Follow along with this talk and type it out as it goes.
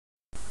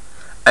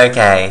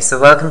Okay, so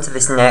welcome to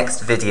this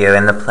next video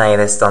in the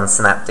playlist on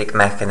synaptic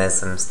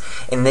mechanisms.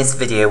 In this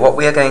video, what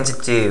we are going to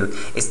do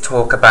is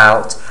talk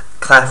about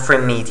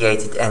Clathrin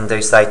Mediated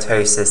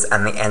Endocytosis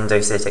and the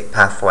Endocytic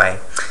pathway.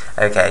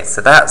 Okay, so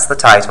that's the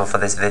title for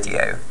this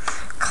video.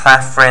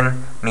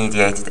 Clathrin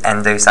Mediated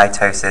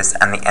Endocytosis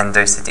and the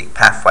Endocytic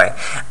pathway.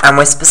 And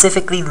we're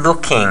specifically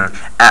looking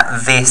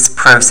at this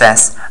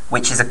process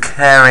which is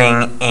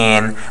occurring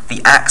in the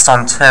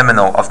axon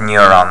terminal of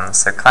neurons.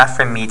 So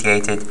Clathrin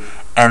Mediated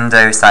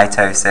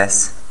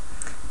Endocytosis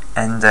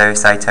and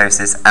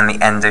the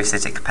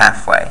endocytic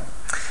pathway.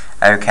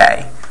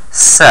 Okay,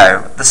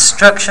 so the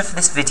structure for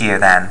this video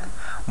then,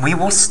 we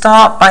will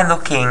start by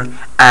looking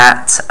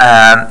at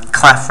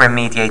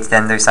Clathrin-mediated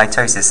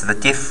endocytosis, so the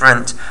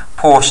different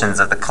portions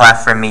of the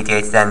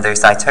Clathrin-mediated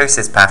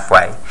endocytosis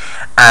pathway,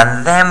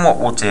 and then what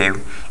we'll do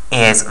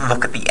is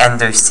look at the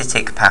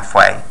endocytic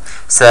pathway.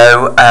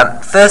 So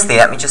firstly,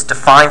 let me just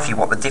define for you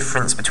what the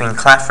difference between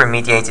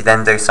Clathrin-mediated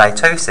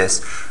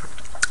endocytosis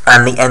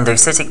and the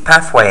endocytic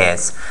pathway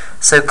is.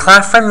 So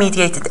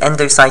Clathrin-mediated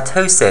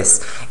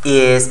endocytosis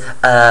is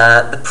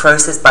the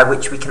process by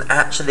which we can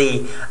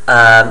actually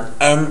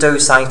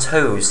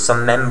endocytose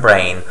some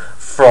membrane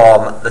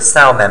from the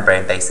cell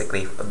membrane,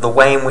 basically. The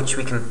way in which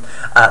we can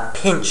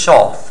pinch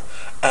off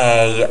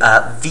a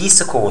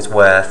vesicle's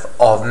worth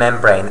of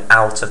membrane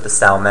out of the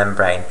cell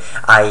membrane,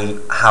 i.e.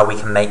 how we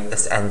can make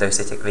this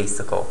endocytic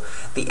vesicle.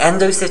 The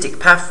endocytic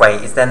pathway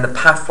is then the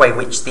pathway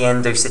which the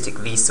endocytic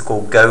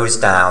vesicle goes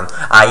down,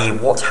 i.e.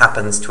 what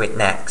happens to it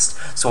next.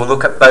 So we'll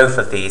look at both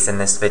of these in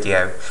this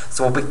video.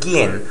 So we'll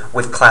begin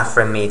with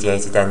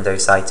Clathrin-mediated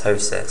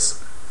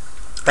endocytosis.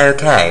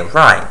 Okay,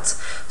 right.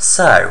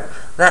 So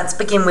let's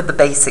begin with the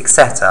basic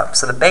setup.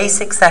 So the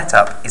basic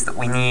setup is that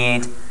we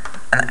need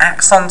an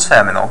axon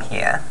terminal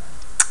here,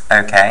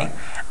 okay,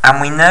 and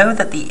we know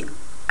that the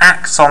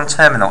axon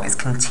terminal is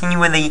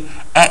continually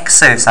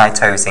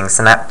exocytosing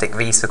synaptic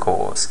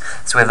vesicles.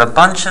 So we have a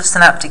bunch of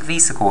synaptic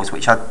vesicles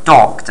which are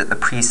docked at the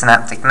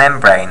presynaptic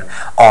membrane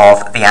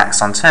of the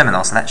axon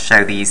terminal. So let's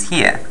show these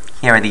here.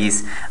 Here are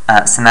these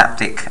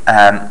synaptic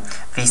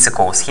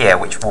vesicles here,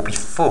 which will be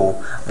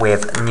full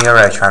with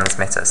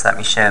neurotransmitters. So let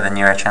me show the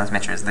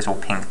neurotransmitter as little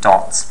pink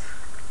dots.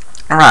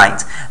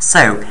 Right,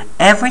 so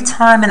every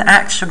time an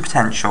action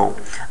potential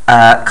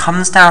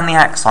comes down the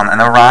axon and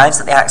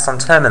arrives at the axon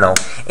terminal,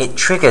 it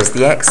triggers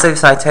the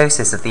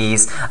exocytosis of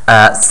these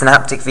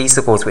synaptic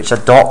vesicles which are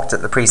docked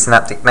at the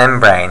presynaptic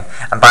membrane.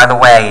 And by the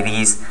way,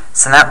 these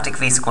synaptic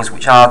vesicles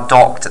which are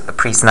docked at the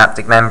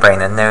presynaptic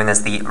membrane are known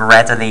as the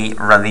readily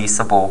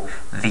releasable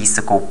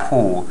vesicle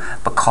pool,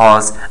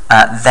 because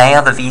they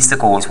are the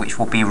vesicles which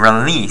will be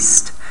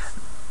released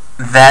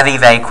very,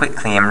 very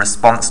quickly in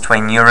response to a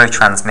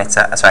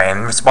neurotransmitter,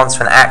 in response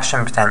to an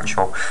action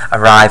potential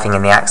arriving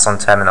in the axon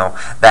terminal.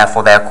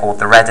 Therefore, they are called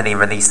the readily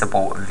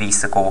releasable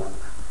vesicle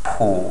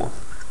pool.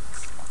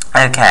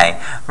 Okay,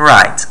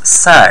 right,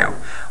 so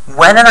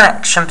when an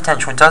action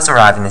potential does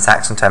arrive in this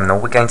axon terminal,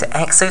 we're going to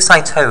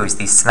exocytose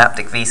these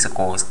synaptic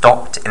vesicles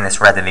docked in this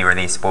readily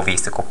releasable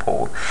vesicle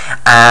pool.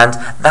 And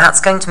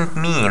that's going to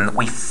mean that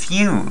we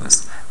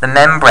fuse the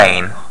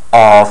membrane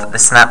of the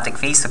synaptic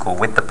vesicle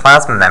with the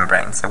plasma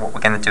membrane. So what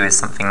we're going to do is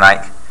something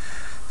like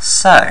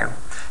so.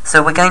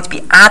 So we're going to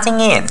be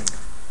adding in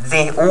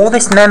all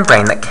this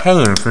membrane that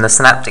came from the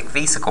synaptic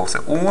vesicle.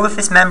 So all of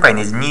this membrane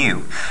is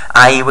new,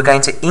 i.e. we're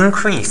going to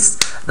increase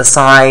the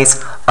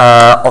size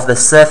of the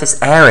surface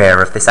area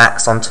of this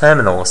axon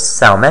terminal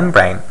cell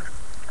membrane.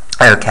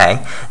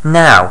 Okay,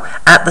 now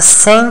at the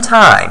same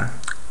time,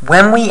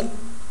 when we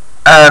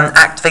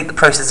activate the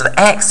process of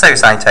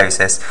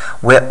exocytosis,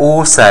 we're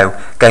also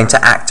going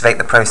to activate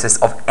the process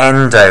of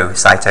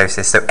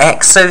endocytosis. So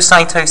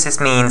exocytosis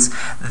means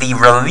the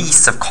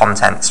release of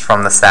contents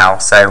from the cell,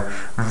 so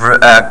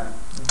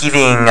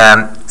giving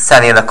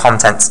cellular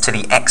contents to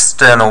the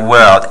external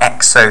world,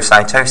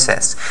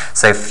 exocytosis.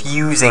 So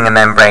fusing a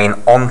membrane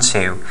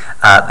onto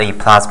the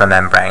plasma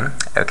membrane,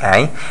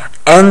 okay.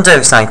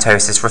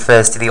 Endocytosis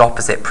refers to the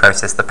opposite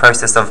process, the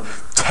process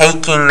of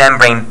taking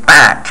membrane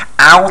back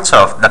out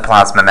of the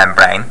plasma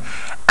membrane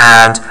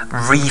and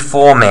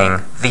reforming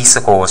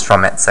vesicles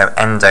from it, so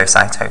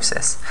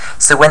endocytosis.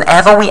 So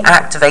whenever we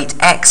activate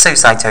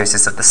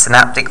exocytosis of the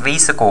synaptic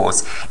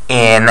vesicles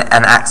in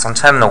an axon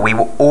terminal, we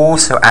will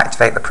also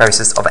activate the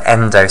process of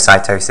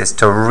endocytosis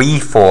to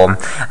reform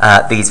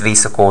these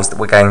vesicles that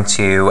we're going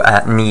to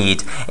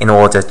need in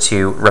order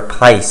to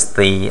replace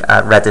the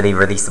readily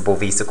releasable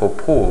vesicle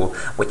pool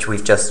which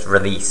we've just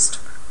released.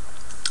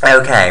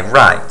 Okay,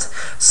 right,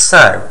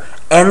 so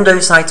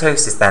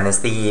endocytosis then is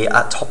the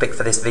topic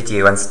for this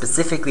video, and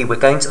specifically we're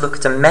going to look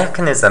at a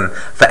mechanism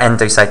for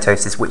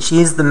endocytosis, which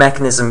is the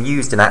mechanism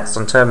used in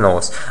axon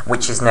terminals,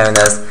 which is known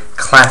as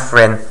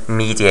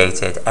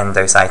Clathrin-mediated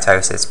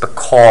endocytosis,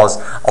 because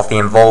of the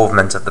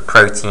involvement of the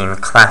protein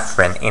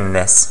clathrin in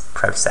this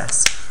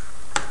process.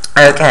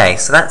 Okay,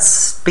 so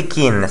let's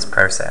begin this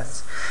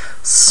process.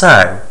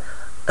 So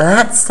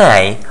let's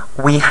say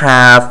we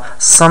have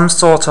some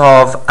sort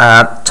of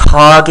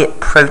target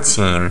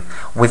protein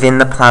within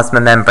the plasma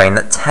membrane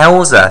that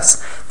tells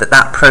us that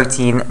that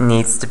protein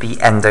needs to be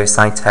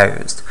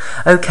endocytosed.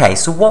 Okay,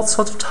 so what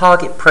sort of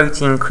target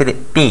protein could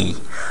it be?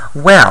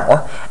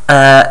 Well,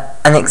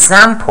 an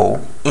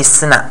example is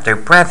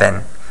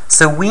synaptobrevin.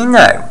 So we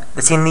know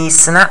that in these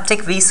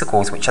synaptic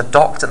vesicles, which are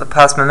docked at the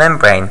plasma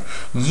membrane,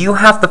 you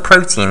have the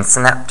protein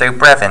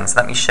synaptobrevin. So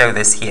let me show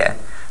this here.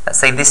 Let's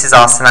say this is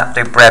our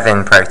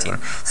synaptobrevin protein.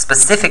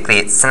 Specifically,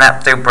 it's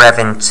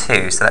synaptobrevin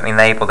 2. So let me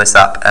label this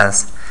up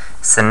as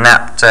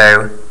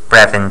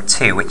synaptobrevin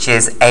 2, which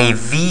is a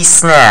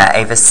V-snare,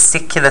 a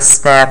vesicular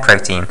snare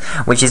protein,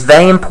 which is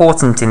very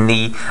important in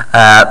the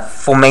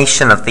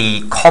formation of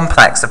the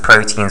complex of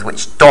proteins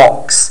which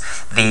docks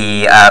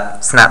the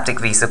synaptic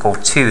vesicle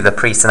to the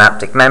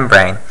presynaptic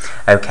membrane.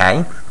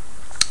 Okay.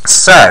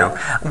 So,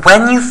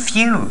 when you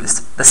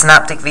fuse the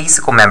synaptic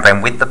vesicle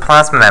membrane with the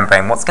plasma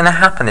membrane, what's going to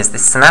happen is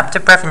this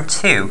synaptobrevin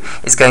 2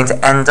 is going to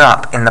end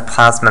up in the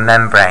plasma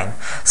membrane.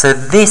 So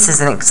this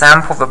is an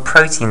example of a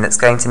protein that's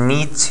going to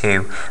need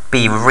to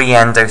be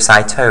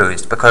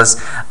re-endocytosed,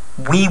 because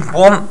we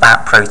want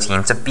that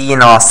protein to be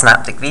in our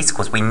synaptic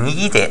vesicles. We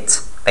need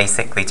it,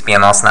 basically, to be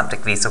in our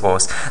synaptic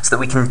vesicles so that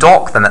we can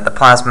dock them at the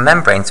plasma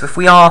membrane. So if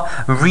we are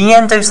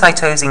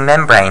re-endocytosing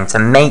membrane to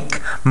make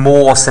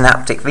more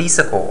synaptic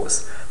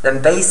vesicles, then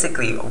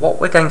basically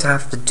what we're going to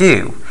have to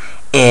do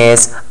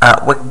is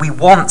we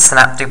want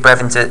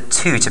synaptobrevin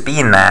 2 to be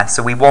in there.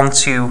 So we want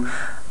to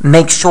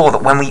make sure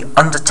that when we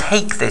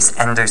undertake this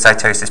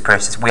endocytosis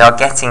process, we are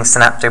getting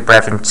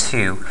synaptobrevin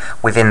 2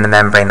 within the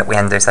membrane that we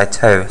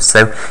endocytose.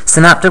 So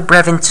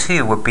synaptobrevin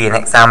 2 would be an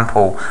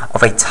example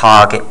of a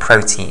target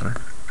protein.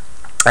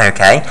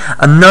 Okay,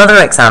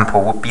 another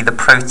example would be the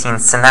protein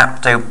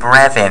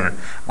synaptobrevin,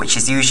 which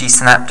is usually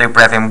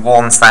synaptobrevin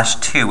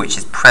 1/2, which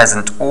is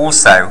present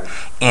also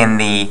in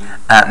the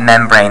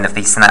membrane of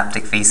the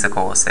synaptic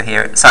vesicles. So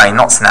here, sorry,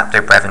 not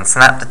synaptobrevin,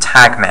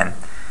 synaptotagmin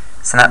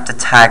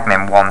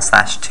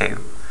 1/2.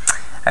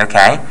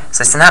 Okay,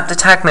 so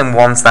synaptotagmin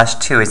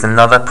 1/2 is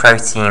another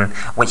protein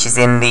which is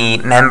in the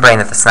membrane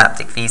of the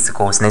synaptic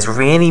vesicles and is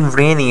really,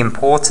 really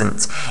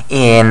important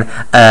in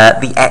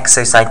the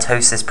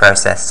exocytosis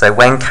process. So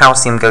when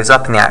calcium goes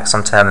up in the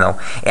axon terminal,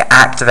 it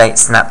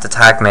activates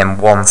synaptotagmin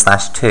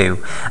 1/2,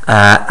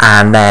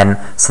 and then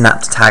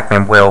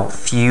synaptotagmin will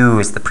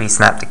fuse the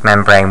presynaptic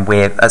membrane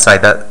with,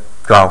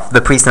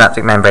 the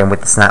presynaptic membrane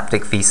with the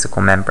synaptic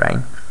vesicle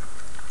membrane.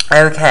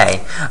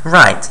 Okay,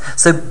 right,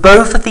 so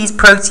both of these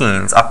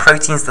proteins are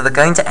proteins that are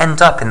going to end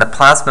up in the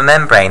plasma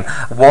membrane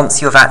once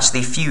you have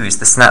actually fused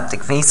the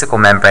synaptic vesicle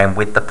membrane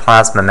with the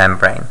plasma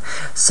membrane.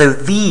 So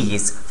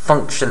these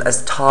function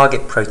as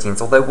target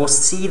proteins, although we'll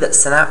see that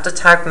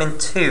synaptotagmin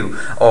 2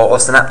 or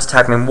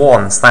synaptotagmin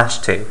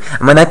 1/2,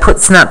 and when I put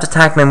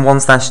synaptotagmin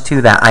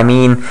 1/2 there, I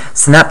mean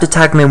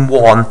synaptotagmin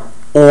 1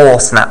 or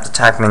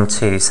synaptotagmin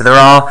 2. So there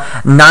are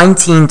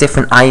 19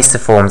 different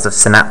isoforms of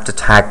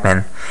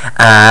synaptotagmin.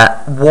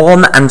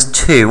 1 and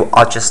 2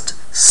 are just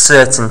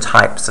certain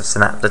types of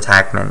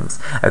synaptotagmins,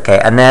 okay,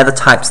 and they're the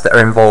types that are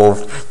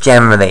involved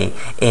generally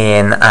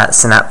in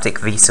synaptic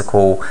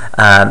vesicle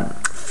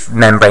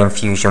membrane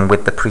fusion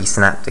with the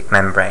presynaptic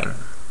membrane.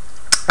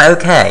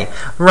 Okay,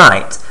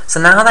 right, so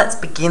now let's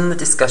begin the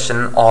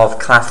discussion of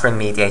Clathrin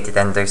mediated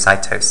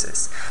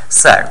endocytosis.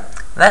 So,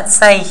 let's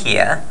say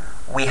here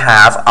we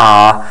have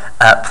our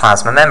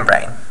plasma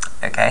membrane.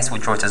 Okay, so we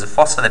draw it as a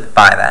phospholipid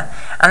bilayer,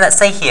 and let's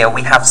say here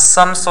we have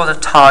some sort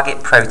of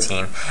target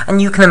protein,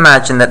 and you can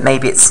imagine that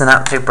maybe it's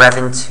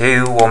synaptobrevin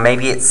 2, or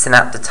maybe it's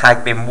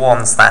synaptotagmin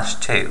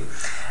 1/2.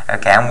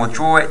 Okay, and we'll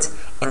draw it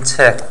in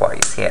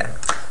turquoise here.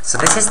 So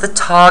this is the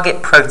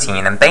target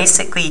protein, and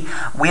basically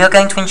we are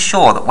going to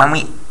ensure that when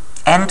we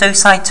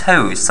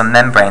endocytose some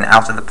membrane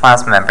out of the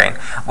plasma membrane,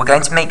 we're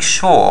going to make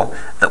sure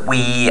that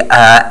we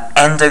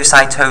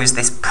endocytose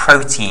this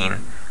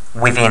protein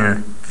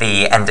within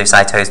the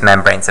endocytosed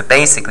membrane. So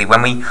basically,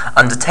 when we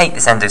undertake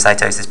this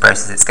endocytosis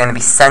process, it's going to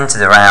be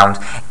centered around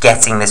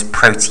getting this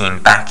protein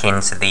back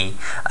into the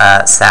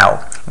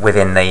cell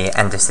within the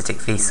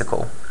endocytic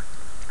vesicle.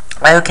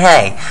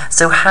 Okay,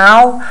 so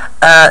how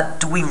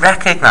do we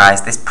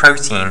recognize this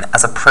protein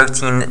as a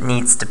protein that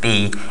needs to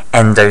be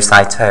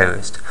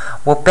endocytosed?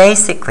 Well,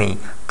 basically,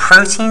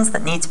 proteins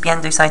that need to be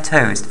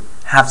endocytosed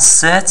have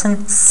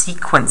certain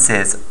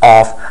sequences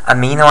of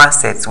amino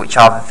acids which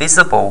are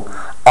visible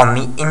on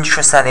the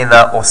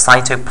intracellular or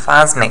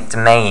cytoplasmic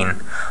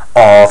domain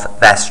of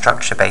their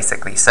structure,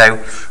 basically. So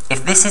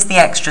if this is the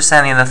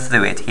extracellular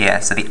fluid here,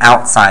 so the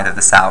outside of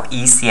the cell,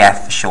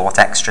 ECF for short,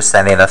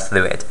 extracellular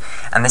fluid,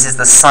 and this is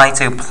the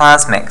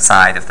cytoplasmic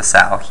side of the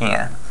cell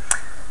here,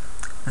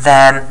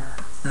 then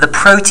the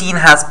protein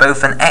has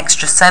both an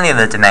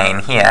extracellular domain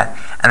here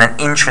and an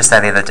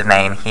intracellular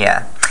domain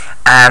here.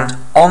 And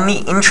on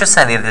the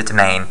intracellular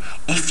domain,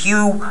 if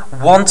you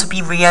want to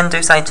be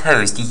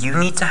re-endocytosed, you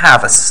need to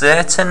have a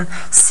certain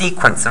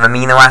sequence of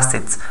amino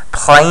acids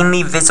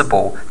plainly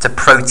visible to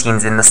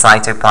proteins in the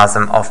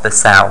cytoplasm of the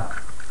cell.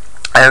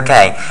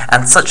 Okay,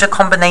 and such a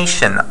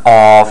combination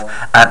of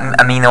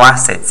amino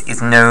acids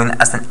is known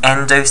as an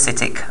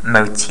endocytic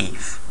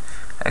motif.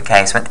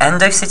 Okay, so an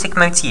endocytic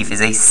motif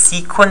is a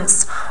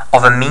sequence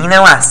of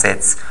amino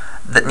acids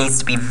that needs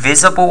to be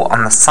visible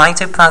on the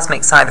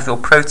cytoplasmic side of your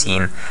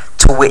protein,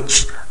 to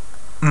which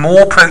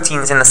more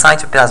proteins in the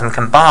cytoplasm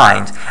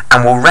combined,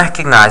 and will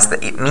recognize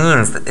that it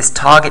means that this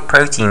target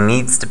protein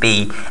needs to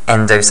be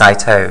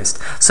endocytosed.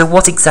 So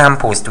what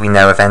examples do we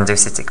know of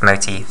endocytic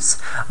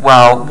motifs?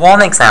 Well,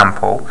 one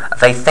example, a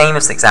very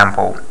famous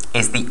example,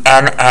 is the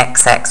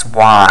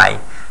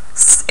NXXY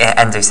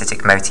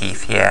endocytic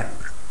motif here.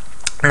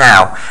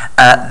 Now,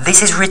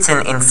 this is written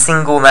in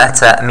single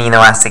letter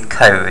amino acid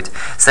code.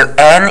 So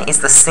N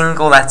is the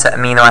single letter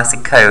amino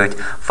acid code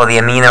for the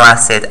amino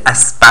acid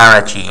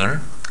asparagine.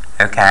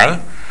 Okay,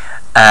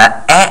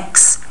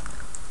 X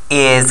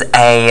is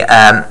a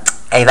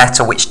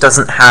letter which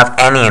doesn't have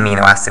any amino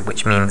acid,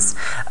 which means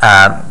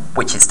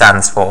which it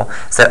stands for.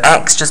 So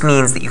X just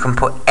means that you can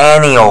put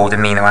any old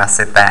amino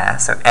acid there,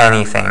 so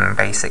anything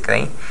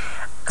basically.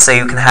 So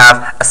you can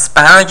have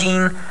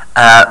asparagine,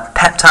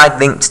 peptide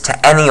linked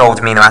to any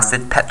old amino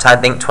acid,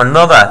 peptide linked to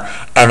another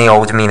any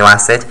old amino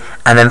acid,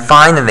 and then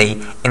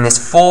finally in this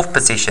fourth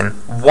position,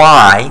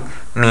 Y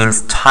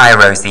means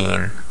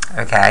tyrosine.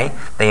 Okay,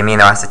 the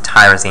amino acid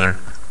tyrosine.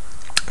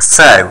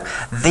 So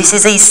this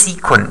is a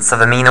sequence of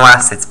amino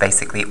acids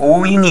basically.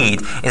 All you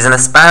need is an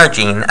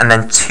asparagine and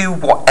then two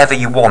whatever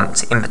you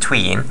want in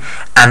between,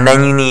 and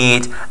then you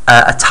need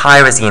a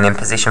tyrosine in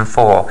position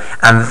 4,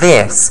 and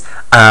this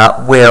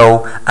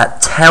will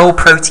tell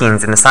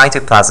proteins in the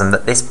cytoplasm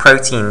that this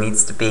protein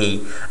needs to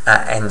be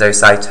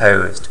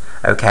endocytosed.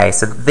 Okay,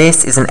 so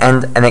this is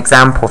an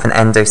example of an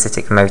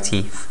endocytic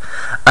motif.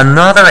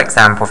 Another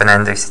example of an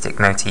endocytic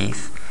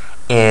motif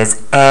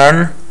is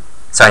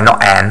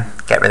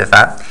get rid of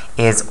that,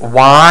 is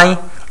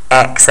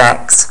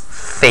YXX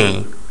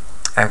Phi.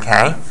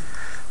 Okay,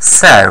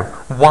 so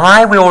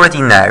Y we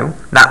already know,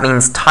 that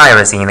means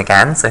tyrosine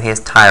again, so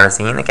here's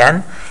tyrosine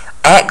again.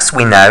 X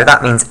we know,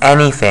 that means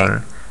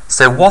anything.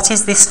 So what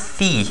is this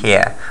Phi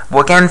here?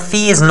 Well, again,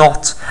 Phi is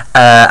not,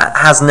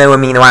 has no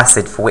amino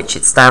acid for which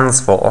it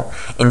stands for.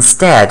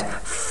 Instead,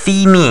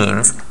 Phi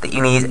means that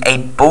you need a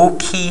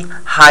bulky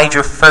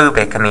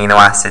hydrophobic amino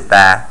acid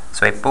there.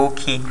 So a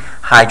bulky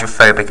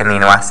hydrophobic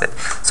amino acid.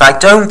 So I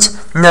don't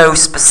know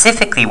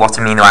specifically what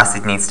amino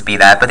acid needs to be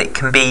there, but it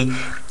can be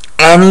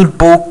any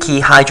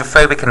bulky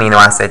hydrophobic amino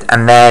acid,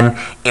 and then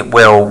it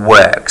will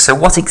work. So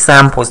what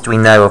examples do we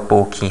know of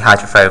bulky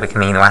hydrophobic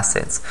amino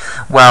acids?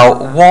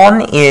 Well,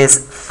 one is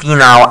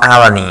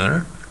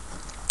phenylalanine,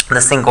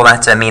 the single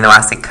letter amino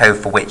acid code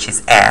for which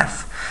is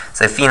F.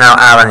 So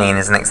phenylalanine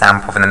is an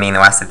example of an amino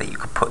acid that you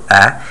could put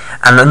there.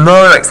 And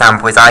another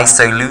example is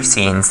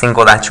isoleucine,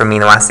 single letter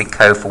amino acid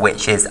code for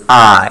which is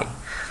I.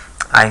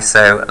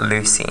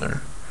 Isoleucine.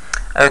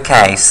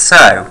 Okay,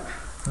 so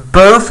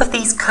both of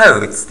these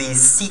codes, these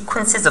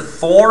sequences of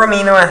 4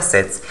 amino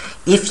acids,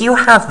 if you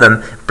have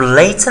them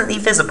blatantly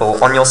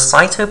visible on your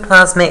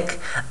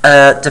cytoplasmic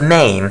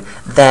domain,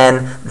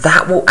 then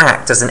that will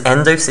act as an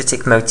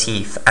endocytic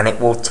motif, and it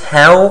will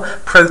tell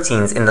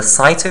proteins in the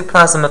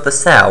cytoplasm of the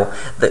cell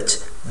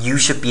that you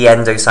should be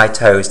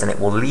endocytosed, and it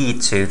will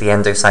lead to the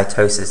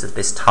endocytosis of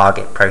this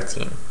target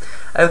protein.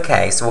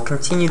 Okay, so we'll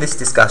continue this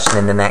discussion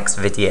in the next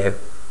video.